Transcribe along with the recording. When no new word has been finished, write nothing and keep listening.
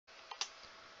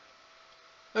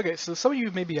Okay, so some of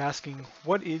you may be asking,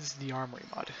 what is the Armory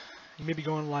mod? You may be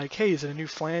going like, hey, is it a new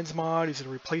flans mod? Is it a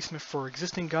replacement for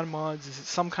existing gun mods? Is it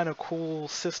some kind of cool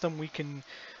system we can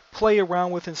play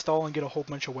around with, install, and get a whole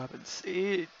bunch of weapons?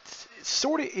 It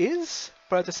sort of is,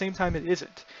 but at the same time it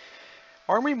isn't.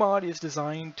 Armory Mod is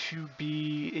designed to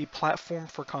be a platform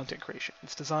for content creation.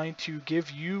 It's designed to give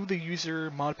you, the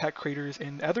user, mod pack creators,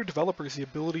 and other developers the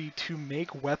ability to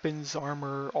make weapons,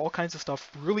 armor, all kinds of stuff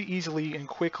really easily and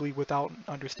quickly without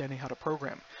understanding how to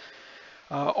program.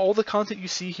 All the content you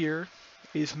see here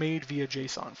is made via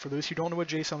JSON. For those who don't know what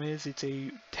JSON is, it's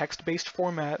a text-based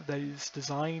format that is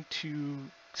designed to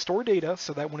store data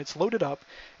so that when it's loaded up,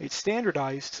 it's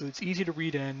standardized so it's easy to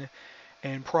read in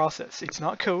and process. It's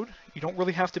not code. You don't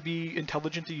really have to be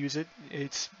intelligent to use it.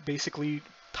 It's basically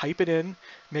type it in,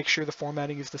 make sure the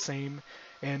formatting is the same,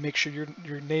 and make sure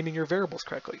you're naming your variables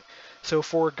correctly. So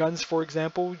for guns, for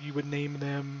example, you would name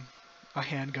them a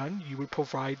handgun. You would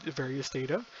provide various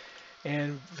data,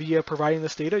 and via providing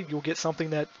this data, you'll get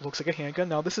something that looks like a handgun.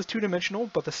 Now this is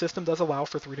two-dimensional, but the system does allow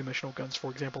for three-dimensional guns.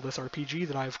 For example, this RPG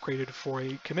that I've created for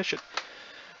a commission.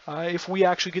 If we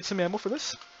actually get some ammo for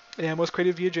this, ammo is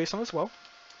created via JSON as well,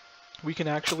 we can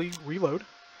actually reload.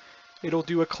 It'll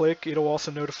do a click. It'll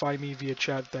also notify me via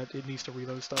chat that it needs to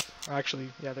reload stuff. Actually,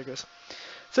 yeah, there it goes.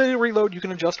 So to reload, you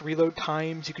can adjust reload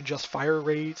times, you can adjust fire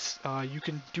rates, you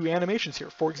can do animations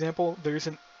here. For example, there's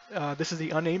this is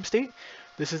the unaimed state,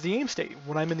 this is the aim state.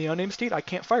 When I'm in the unaimed state, I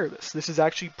can't fire this. This is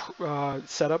actually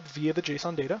set up via the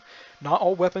JSON data. Not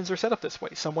all weapons are set up this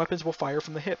way. Some weapons will fire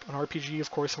from the hip. An RPG, of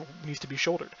course, needs to be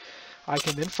shouldered. I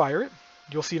can then fire it.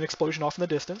 You'll see an explosion off in the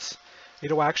distance.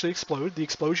 It'll actually explode. The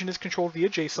explosion is controlled via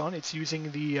JSON. It's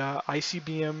using the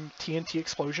ICBM TNT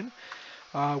explosion,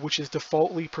 which is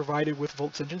defaultly provided with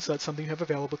Volt's engine, so that's something you have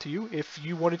available to you. If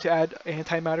you wanted to add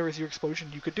antimatter as your explosion,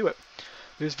 you could do it.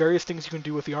 There's various things you can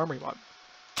do with the Armory mod.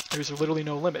 There's literally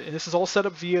no limit, and this is all set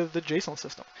up via the JSON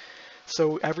system.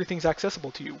 So everything's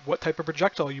accessible to you. What type of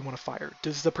projectile you want to fire?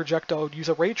 Does the projectile use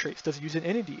a ray trace? Does it use an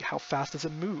entity? How fast does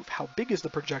it move? How big is the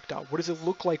projectile? What does it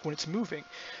look like when it's moving?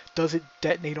 Does it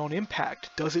detonate on impact?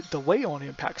 Does it delay on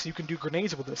impact? So you can do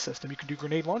grenades with this system. You can do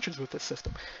grenade launchers with this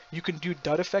system. You can do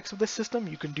dud effects with this system.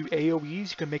 You can do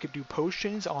AoEs. You can make it do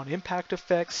potions on impact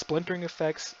effects, splintering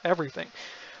effects, everything.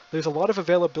 There's a lot of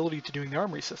availability to doing the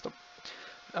Armory system.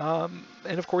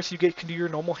 And of course you can do your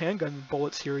normal handgun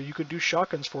bullets here. You could do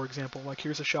shotguns, for example. Like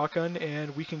here's a shotgun,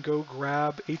 and we can go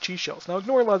grab HE shells. Now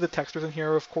ignore a lot of the textures in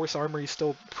here. Of course, Armory is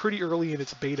still pretty early in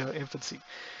its beta infancy.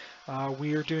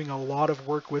 We are doing a lot of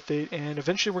work with it, and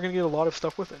eventually we're going to get a lot of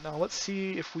stuff with it. Now let's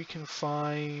see if we can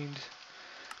find...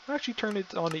 I'll actually turn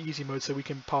it on to easy mode so we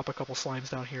can pop a couple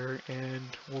slimes down here, and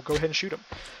we'll go ahead and shoot them.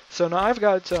 So now I've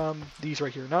got these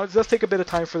right here. Now it does take a bit of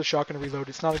time for the shotgun to reload.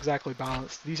 It's not exactly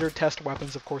balanced. These are test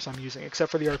weapons, of course, I'm using.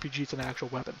 Except for the RPG, it's an actual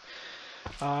weapon.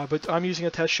 But I'm using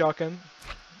a test shotgun,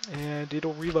 and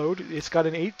it'll reload. It's got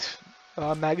an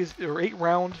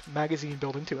 8-round magazine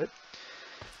built into it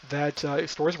that it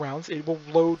stores rounds. It will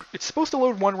load. It's supposed to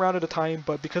load one round at a time,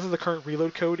 but because of the current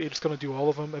reload code, it's going to do all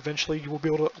of them. Eventually, you will be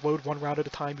able to load one round at a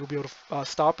time. You'll be able to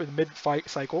stop in mid-fight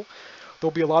cycle.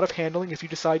 There'll be a lot of handling. If you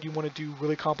decide you want to do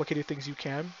really complicated things, you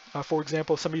can. For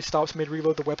example, if somebody stops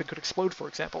mid-reload, the weapon could explode, for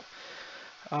example.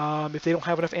 If they don't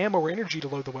have enough ammo or energy to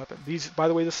load the weapon. By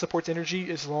the way, this supports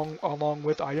energy along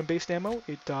with item-based ammo.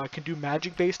 It can do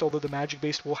magic-based, although the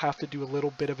magic-based will have to do a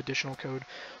little bit of additional code.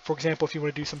 For example, if you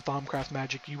want to do some Thaumcraft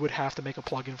magic, you would have to make a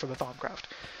plugin for the Thaumcraft.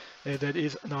 That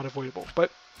is not avoidable.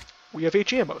 But we have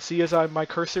HE ammo. See, as my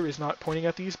cursor is not pointing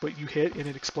at these, but you hit and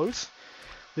it explodes.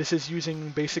 This is using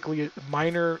basically a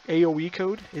minor AoE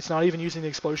code. It's not even using the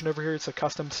explosion over here. It's a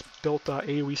custom-built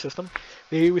AoE system.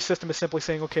 The AoE system is simply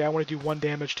saying, okay, I want to do 1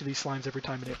 damage to these slimes every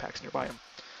time it impacts nearby them.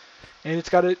 And it's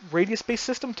got a radius-based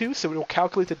system too, so it will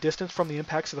calculate the distance from the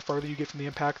impact. So the farther you get from the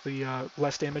impact, the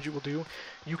less damage it will do.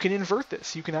 You can invert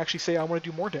this. You can actually say, I want to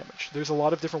do more damage. There's a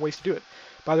lot of different ways to do it.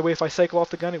 By the way, if I cycle off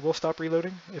the gun, it will stop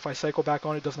reloading. If I cycle back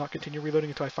on, it does not continue reloading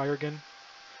until I fire again.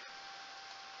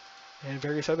 And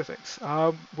various other things.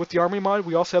 With the Armory mod,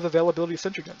 we also have availability of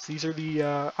sentry guns. These are the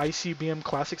ICBM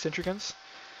classic sentry guns.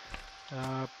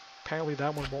 Apparently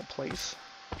that one won't place.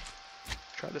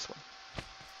 Try this one.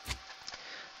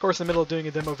 Of course, in the middle of doing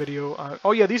a demo video.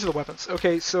 Oh yeah, these are the weapons.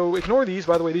 Okay, so ignore these.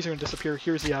 By the way, these are going to disappear.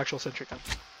 Here's the actual sentry gun.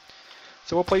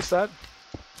 So we'll place that.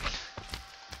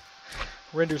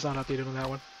 Render's not updated on that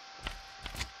one.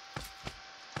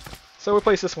 So we'll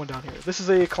place this one down here. This is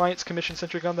a client's commission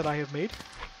sentry gun that I have made.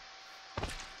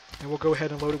 and we'll go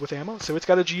ahead and load it with ammo. So it's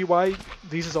got a GUI.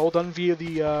 These is all done via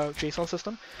the JSON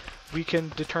system. We can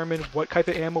determine what type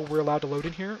of ammo we're allowed to load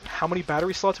in here, how many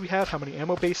battery slots we have, how many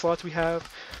ammo base slots we have,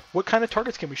 what kind of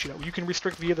targets can we shoot at. You can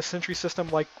restrict via the sentry system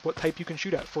like what type you can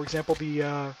shoot at. For example, the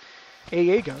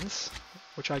AA guns,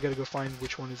 which I gotta go find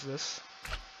which one is this.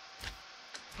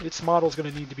 Its model is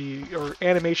going to need to be, or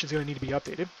animation is going to need to be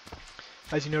updated.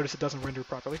 As you notice, it doesn't render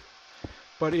properly.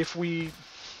 But if we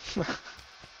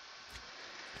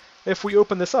if we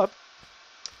open this up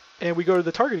and we go to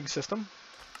the targeting system,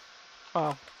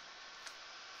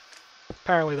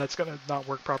 apparently that's going to not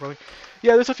work properly.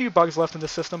 Yeah, there's a few bugs left in the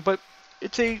system, but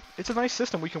it's a nice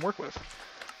system we can work with.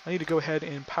 I need to go ahead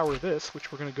and power this,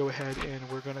 which we're going to go ahead and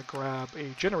we're going to grab a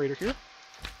generator here.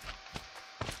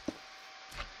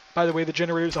 By the way, the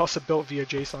generator is also built via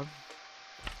JSON.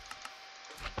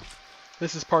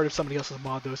 This is part of somebody else's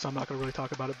mod though, so I'm not going to really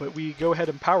talk about it, but we go ahead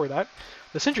and power that.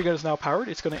 The sentry gun is now powered.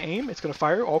 It's going to aim, it's going to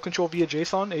fire, all control via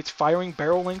JSON. Its firing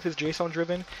barrel length is JSON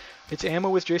driven. Its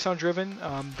ammo is JSON driven.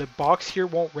 The box here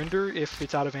won't render if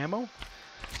it's out of ammo.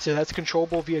 So that's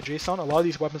controllable via JSON. A lot of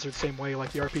these weapons are the same way,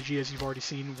 like the RPG, as you've already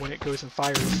seen, when it goes and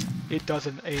fires, it does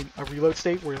a reload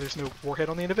state where there's no warhead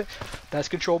on the end of it. That's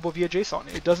controllable via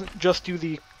JSON. It doesn't just do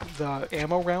the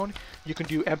ammo round. You can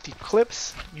do empty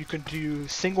clips. You can do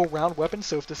single round weapons.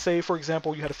 So if to say, for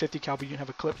example, you had a 50 cal but you didn't have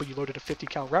a clip, but you loaded a 50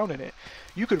 cal round in it,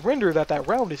 you could render that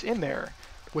round is in there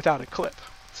without a clip.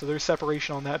 So there's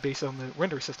separation on that based on the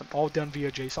render system, all done via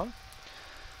JSON.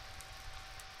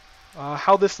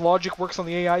 How this logic works on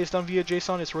the AI is done via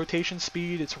JSON. Its rotation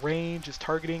speed, its range, its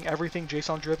targeting, everything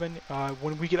JSON driven.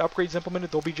 When we get upgrades implemented,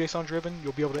 they'll be JSON driven.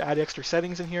 You'll be able to add extra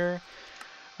settings in here.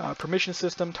 Permission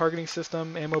system, targeting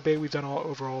system, ammo bay, we've done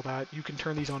over all that. You can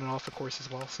turn these on and off, of course, as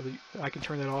well. So that I can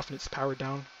turn that off and it's powered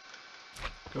down.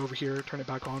 Go over here, turn it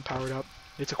back on, power it up.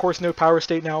 It's, of course, no power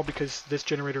state now because this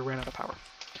generator ran out of power.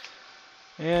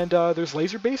 And there's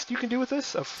laser-based you can do with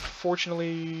this.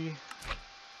 Fortunately,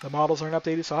 the models aren't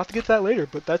updated, so I'll have to get to that later,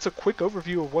 but that's a quick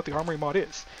overview of what the Armory Mod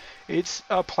is. It's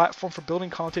a platform for building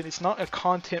content. It's not a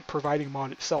content providing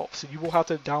mod itself, so you will have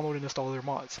to download and install their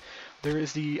mods. There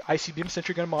is the ICBM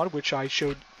Sentry Gun mod, which I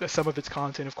showed some of its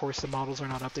content. Of course, the models are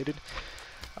not updated.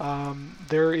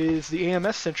 There is the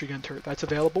AMS Sentry Gun turret. That's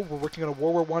available. We're working on a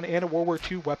World War I and a World War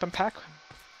II weapon pack.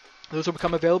 Those will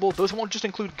become available. Those won't just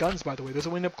include guns, by the way. Those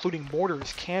will end up including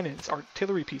mortars, cannons,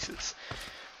 artillery pieces.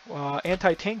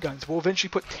 Anti-tank guns. We'll eventually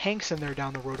put tanks in there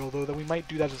down the road, although we might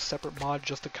do that as a separate mod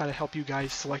just to kind of help you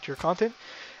guys select your content.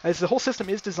 As the whole system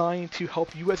is designed to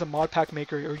help you as a mod pack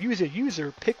maker or you as a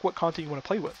user pick what content you want to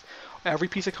play with. Every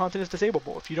piece of content is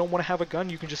disableable. If you don't want to have a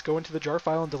gun, you can just go into the jar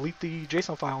file and delete the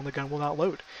JSON file and the gun will not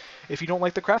load. If you don't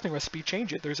like the crafting recipe,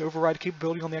 change it. There's override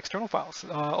capability on the external files.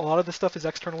 A lot of this stuff is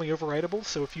externally overwritable,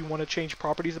 so if you want to change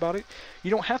properties about it, you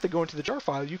don't have to go into the jar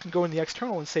file. You can go in the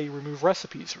external and say remove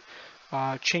recipes,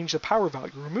 change the power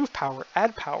value, remove power,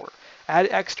 add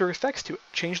extra effects to it,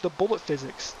 change the bullet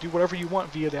physics, do whatever you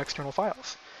want via the external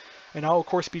files. And I'll of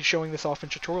course be showing this off in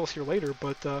tutorials here later,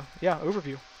 but yeah,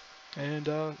 overview.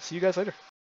 And see you guys later.